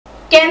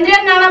કેન્દ્રીય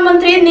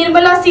નાણામંત્રી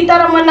નિર્મલા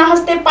સીતારમણના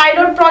હસ્તે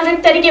પાયલોટ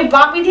પ્રોજેક્ટ તરીકે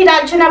વાપીથી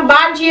રાજ્યના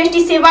 12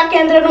 જીએસટી સેવા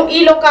કેન્દ્રનું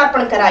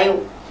ઈ-લોકાર્પણ કરાયું।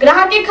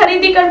 ગ્રાહકે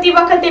ખરીદી કરતી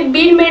વખતે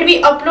બિલ મેળવી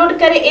અપલોડ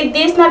કરે એ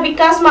દેશના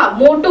વિકાસમાં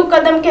મોટું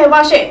કદમ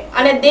કહેવાશે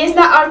અને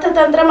દેશના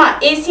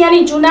અર્થતંત્રમાં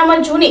એશિયાની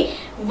જૂનામાં જૂની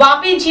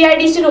વાપી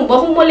જીઆઈડીસીનું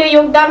બહુમૂલ્ય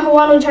યોગદાન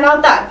હોવાનું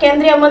જણાવતા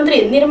કેન્દ્રીય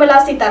મંત્રી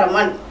નિર્મલા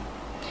સીતારમણ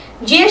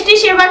जीएसटी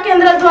सेवा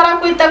केंद्र द्वारा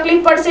कोई तकलीफ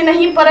पड़શે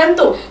नहीं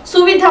परंतु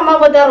सुविधाમાં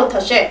વધારો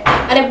થશે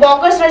અને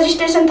બોગસ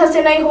રજીસ્ટ્રેશન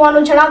થશે નહીં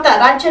હોવાનું જણાવતા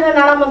રાજ્યના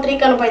નાણામંત્રી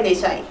કનુભાઈ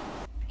દેસાઈ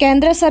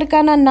કેન્દ્ર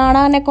સરકારના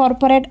નાણાં અને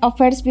કોર્પોરેટ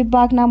અફેર્સ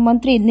વિભાગના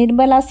મંત્રી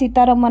નિર્મલા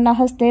સીતારમણના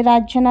હસ્તે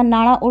રાજ્યના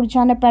નાણાં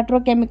ઉર્જા અને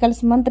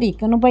પેટ્રોકેમિકલ્સ મંત્રી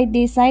કનુભાઈ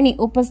દેસાઈની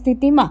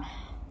ઉપસ્થિતિમાં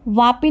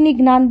વાપીની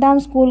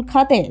જ્ઞાનધામ સ્કૂલ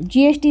ખાતે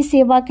જીએસટી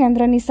સેવા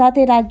કેન્દ્રની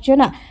સાથે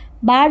રાજ્યના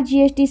 12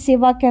 જીએસટી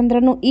સેવા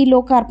કેન્દ્રનું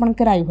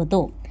ઈ-લોકાર્પણ કરાયું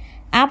હતું।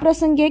 આ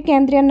પ્રસંગે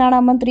કેન્દ્રીય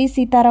નાણામંત્રી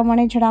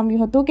સીતારમણે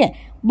જણાવ્યું હતું કે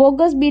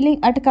બોગસ બિલિંગ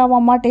અટકાવવા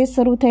માટે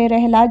શરૂ થઈ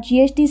રહેલા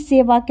જીએસટી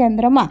સેવા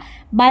કેન્દ્રમાં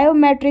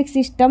બાયોમેટ્રિક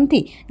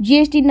સિસ્ટમથી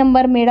જીએસટી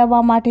નંબર મેળવવા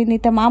માટેની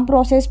તમામ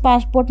પ્રોસેસ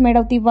પાસપોર્ટ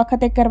મેળવતી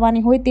વખતે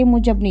કરવાની હોય તે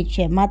મુજબની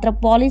છે। માત્ર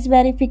પોલીસ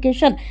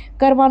વેરિફિકેશન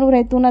કરવાનું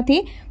રહેતું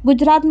નથી।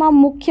 ગુજરાતમાં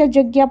મુખ્ય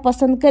જગ્યા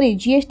પસંદ કરી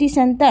જીએસટી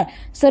સેન્ટર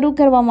શરૂ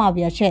કરવામાં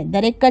આવ્યા છે।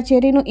 દરેક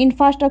કચેરીનું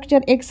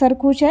ઇન્ફ્રાસ્ટ્રક્ચર એક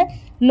સરખું છે।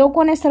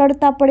 લોકોને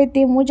સરળતા પડે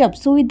તે મુજબ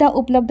સુવિધા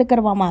ઉપલબ્ધ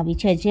કરવામાં આવી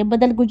છે, જે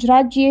બદલ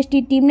ગુજરાત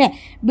જીએસટી ટીમને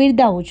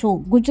બિરદાવું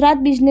છું।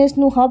 ગુજરાત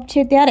બિઝનેસનું હબ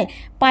છે ત્યારે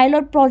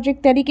પાયલોટ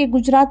પ્રોજેક્ટ તરીકે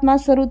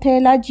ગુજરાતમાં શરૂ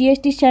થયેલા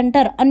જીએસટી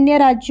સેન્ટર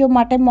અન્ય રાજ્યો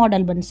માટે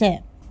મોડેલ બનશે।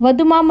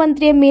 વધુમાં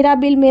મંત્રીએ મેરા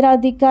બિલ મેરા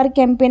અધિકાર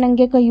કેમ્પેન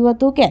અંગે કહ્યું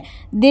હતું કે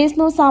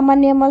દેશનો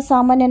સામાન્યમાં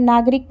સામાન્ય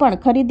નાગરિક પણ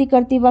ખરીદી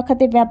કરતી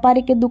વખતે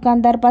વેપારી કે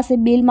દુકાનદાર પાસે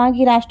બિલ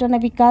માંગી રાષ્ટ્રના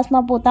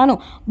વિકાસમાં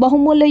પોતાનું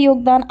બહુમૂલ્ય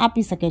યોગદાન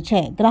આપી શકે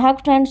છે। ગ્રાહક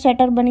ટ્રેન્ડ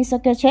સેટર બની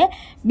શકે છે।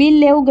 બિલ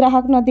લેવું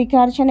ગ્રાહકનો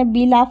અધિકાર છે અને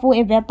બિલ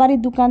આપવું એ વેપારી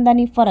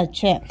દુકાનદારની ફરજ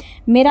છે।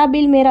 મેરા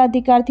બિલ મેરા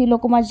અધિકારથી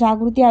લોકોમાં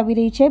જાગૃતિ આવી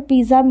રહી છે।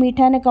 પીઝા,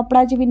 મીઠા અને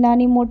કપડાં જેવી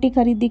નાની મોટી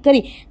ખરીદી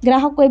કરી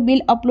ગ્રાહકોએ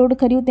બિલ અપલોડ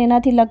કર્યું,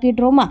 તેનાથી લકી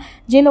ડ્રોમાં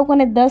જે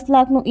લોકોને 10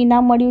 લાખનું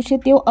ઇનામ મળ્યું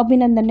છે તેઓ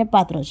અભિનંદનને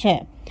પાત્ર છે।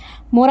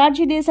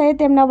 મોરારજી દેસાઈએ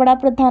તેમના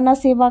વડાપ્રધાનના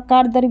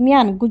સેવાકાળ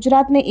દરમિયાન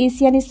ગુજરાતને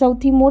એશિયાની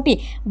સૌથી મોટી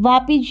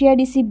વાપી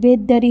જીઆઈડીસી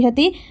ભેટ ધરી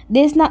હતી।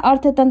 દેશના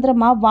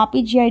અર્થતંત્રમાં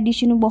વાપી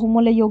જીઆઈડીસીનું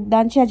બહુમૂલ્ય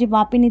યોગદાન છે। આજે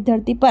વાપીની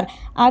ધરતી પર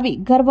આવી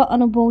ગર્વ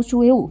અનુભવું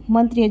છું એવું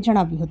મંત્રીએ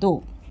જણાવ્યું હતું।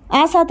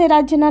 આ સાથે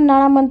રાજ્યના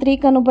નાણામંત્રી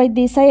કનુભાઈ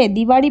દેસાઈએ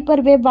દિવાળી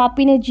પર્વે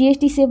વાપીને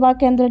જીએસટી સેવા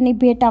કેન્દ્રની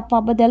ભેટ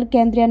આપવા બદલ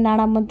કેન્દ્રીય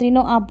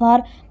નાણામંત્રીનો આભાર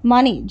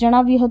માની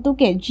જણાવ્યું હતું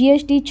કે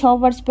જીએસટી 6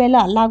 વર્ષ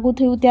પહેલા લાગુ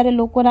થયું ત્યારે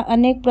લોકોના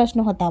અનેક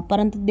પ્રશ્નો હતા,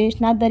 પરંતુ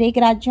દેશના દરેક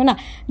રાજ્યોના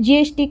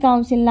જીએસટી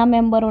કાઉન્સિલના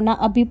મેમ્બરોના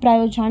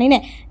અભિપ્રાયો જાણીને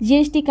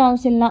જીએસટી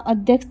કાઉન્સિલના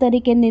અધ્યક્ષ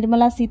તરીકે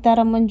નિર્મલા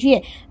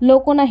સીતારમણજીએ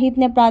લોકોના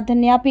હિતને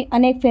પ્રાધાન્ય આપી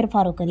અનેક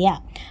ફેરફારો કર્યા।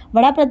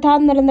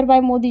 વડાપ્રધાન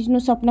નરેન્દ્રભાઈ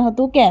મોદીજીનું સપનું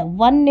હતું કે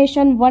વન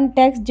નેશન વન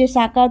ટેક્સ જે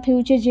સાકાર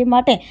થયું છે, જે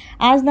માટે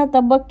આજના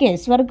તબક્કે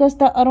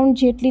સ્વર્ગસ્થ અરુણ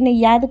જેટલીને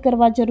યાદ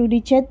કરવા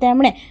જરૂરી છે।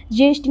 તેમણે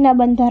જીએસટીના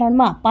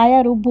બંધારણમાં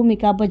પાયારૂપ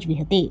ભૂમિકા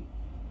ભજવી હતી।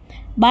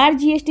 12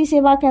 જીએસટી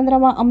સેવા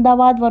કેન્દ્રમાં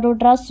અમદાવાદ,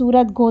 વડોદરા,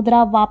 સુરત,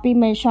 ગોધરા, વાપી,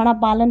 મહેસાણા,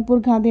 પાલનપુર,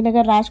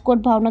 ગાંધીનગર,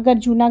 રાજકોટ, ભાવનગર,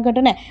 જૂનાગઢ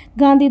અને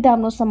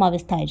ગાંધીધામનો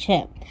સમાવેશ થાય છે।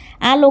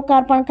 આ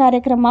લોકાર્પણ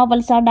કાર્યક્રમમાં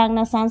વલસાડ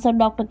ડાંગના સાંસદ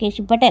ડોક્ટર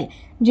કેશી પટેલ,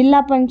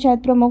 જિલ્લા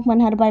પંચાયત પ્રમુખ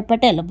મનહરભાઈ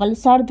પટેલ,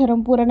 વલસાડ,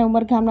 ધરમપુર અને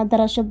ઉમરગામના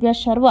ધારાસભ્ય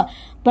સર્વ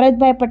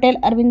ભરતભાઈ પટેલ,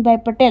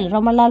 અરવિંદભાઈ પટેલ,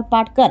 રમણલાલ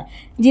પાટકર,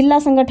 જિલ્લા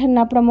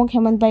સંગઠનના પ્રમુખ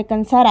હેમંતભાઈ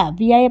કંસારા,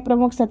 વીઆઈએ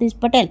પ્રમુખ સતીશ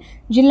પટેલ,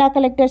 જિલ્લા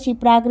કલેક્ટર શ્રી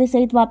પ્રાગરી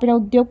સહિત વાપીના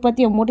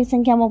ઉદ્યોગપતિઓ મોટી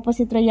સંખ્યામાં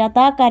ઉપસ્થિત રહ્યા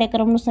હતા।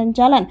 કાર્યક્રમનું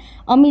સંચાલન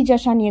અમી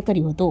જશાનીએ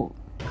કર્યું હતું।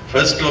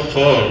 First of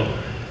all,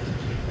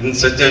 in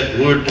such a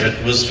good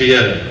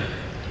atmosphere,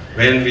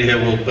 when we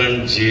have opened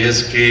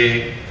GSK,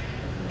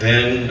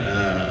 then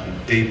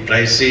the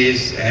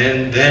prices, and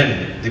then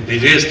the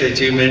biggest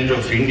achievement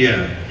of India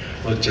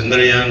was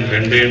Chandrayaan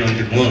landed on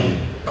the moon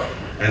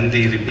and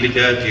the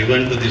replica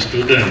given to the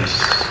students.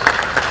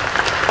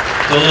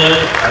 તો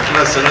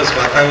આટલા સરસ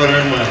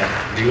વાતાવરણમાં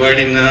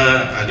દિવાળીના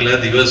આગલા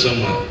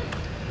દિવસોમાં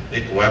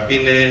એક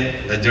વાપીને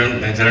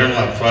નજરાણું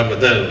આપવા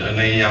બદલ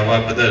અને અહીં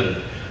આવવા બદલ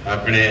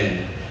આપણે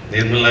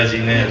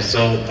નિર્મલાજીને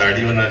સૌ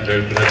તાળીઓના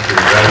ગડગડાટથી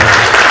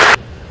વધાવ્યા।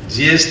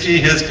 GST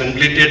has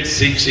completed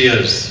 6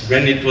 years.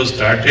 When it was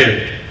started,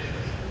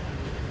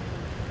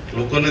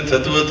 લોકોને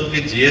થતું હતું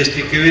કે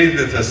જીએસટી કેવી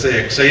રીતે થશે,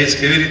 એક્સાઇઝ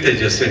કેવી રીતે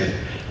જશે.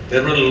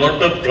 There were a lot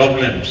of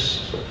problems.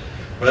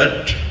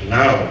 But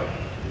now,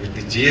 with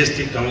the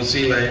GST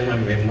Council, I am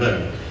a member.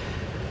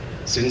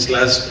 Since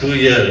last 2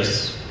 years,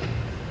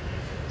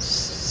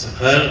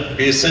 her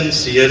patience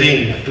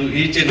hearing to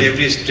each and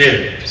every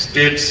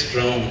states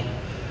from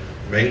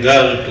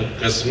Bengal to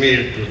Kashmir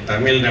to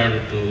Tamil Nadu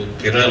to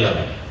Kerala,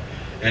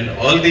 and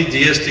all the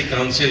GST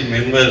Council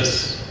members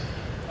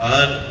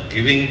are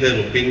giving their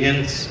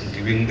opinions,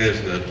 giving their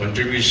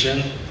contribution,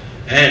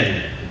 and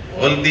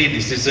all the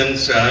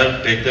decisions are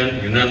taken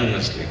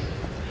unanimously.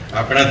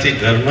 આપણાથી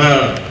ઘરમાં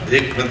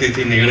એક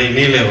પ્રતિથી નિર્ણય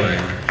નહીં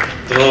લેવાય,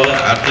 તો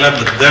આટલા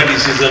બધા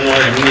ડિસિઝનો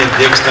એમની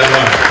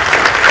અધ્યક્ષતામાં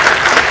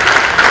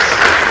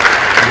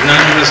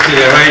unanimously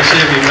લેવાય છે.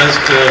 We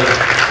must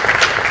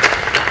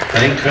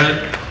thank her.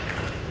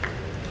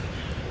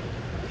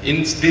 in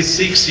these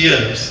 6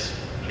 years,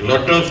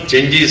 lot of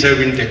changes have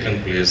been taken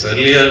place.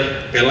 Earlier,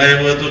 પહેલા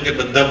એવું હતું કે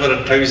બધા પર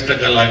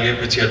 28% લાગે,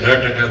 પછી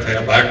 18%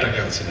 થયા,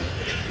 12% છે.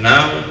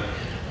 Now,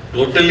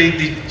 totally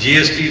the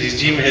GST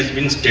regime has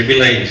been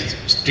stabilized,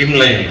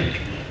 streamlined,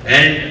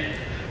 and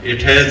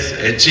it has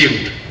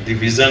achieved the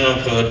vision of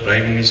our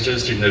Prime Minister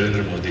Shri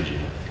Narendra Modi ji.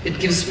 It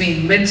gives me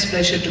immense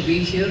pleasure to be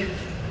here.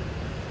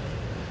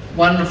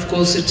 One, of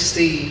course, it's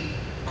the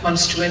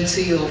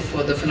constituency of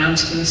the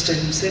Finance Minister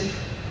himself.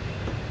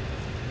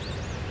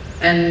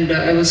 And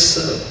I was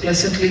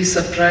pleasantly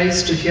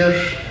surprised to hear,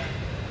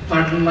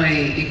 pardon my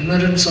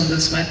ignorance on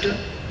this matter,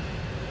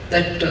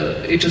 that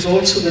it is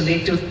also the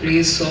native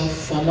place of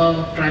former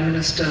Prime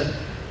Minister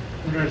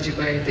Morarji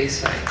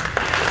Desai.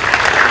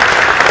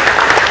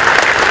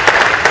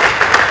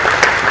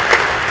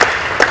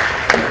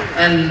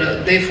 And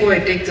therefore I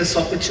take this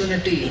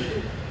opportunity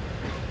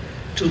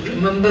to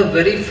remember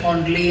very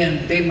fondly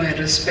and pay my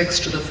respects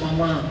to the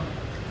former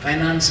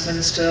Finance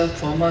Minister,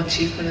 former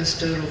Chief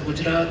Minister of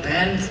Gujarat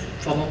and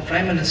former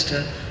Prime Minister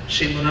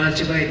Shri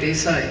Morarji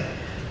Desai,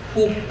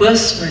 who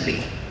personally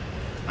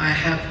I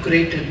have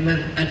great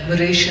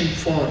admiration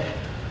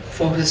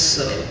for his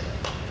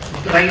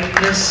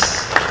brightness,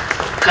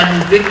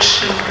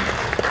 conviction,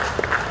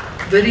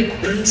 very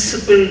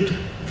principled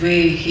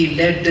way he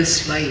led his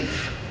life.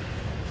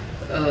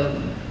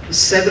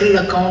 Several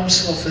accounts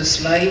of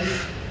his life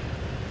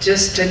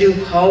just tell you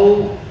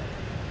how,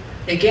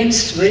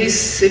 against very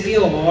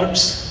severe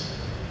odds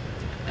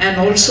and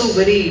also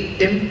very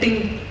tempting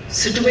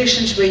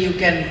situations where you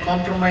can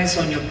compromise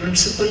on your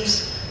principles,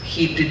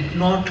 he did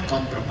not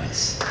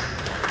compromise.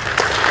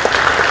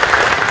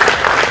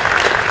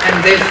 And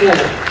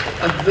therefore,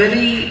 a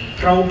very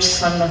proud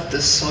son of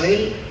this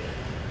soil.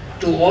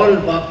 To all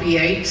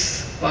Vapiites,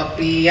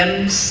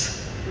 Vapiyans,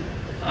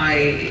 I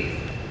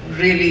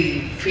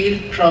really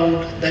feel proud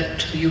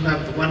that you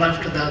have one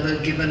after the other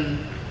given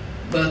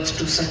birth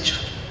to such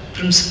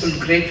principled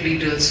great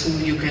leaders who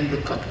you can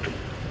look up to.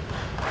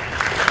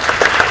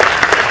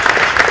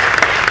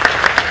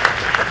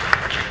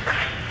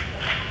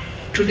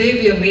 Today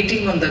we are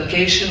meeting on the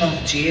occasion of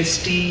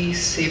GST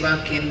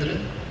Seva Kendra,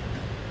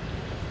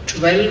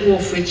 12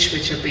 of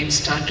which have been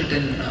started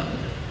in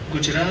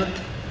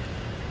Gujarat,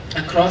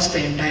 across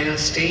the entire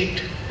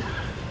state.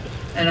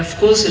 And of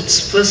course it's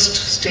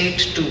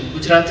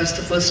Gujarat is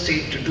the first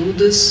state to do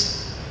this,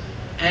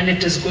 and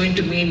it is going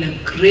to mean a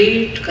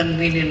great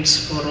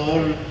convenience for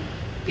all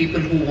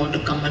people who want to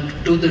come and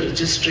do the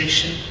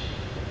registration.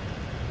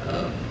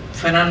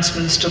 Finance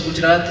Minister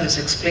Gujarat has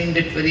explained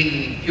it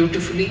very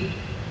beautifully,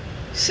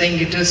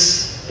 saying it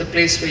is the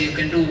place where you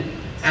can do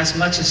as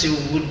much as you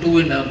would do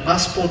in a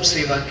passport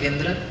seva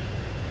kendra,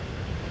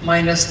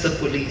 minus the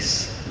police.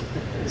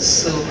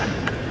 So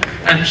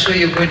I'm sure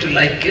you're going to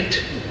like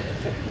it,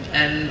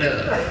 and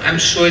I'm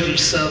sure it will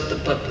serve the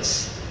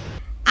purpose.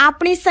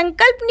 આપણી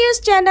સંકલ્પ news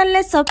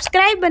ચેનલને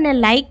subscribe અને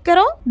like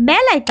કરો,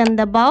 bell icon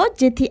દબાવો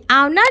જેથી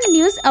આવનાર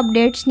news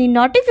અપડેટ્સની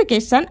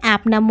notification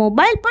આપના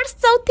mobile પર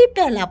સૌથી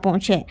પહેલા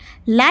પહોંચે.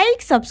 Like,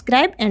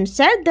 subscribe and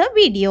share the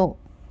video.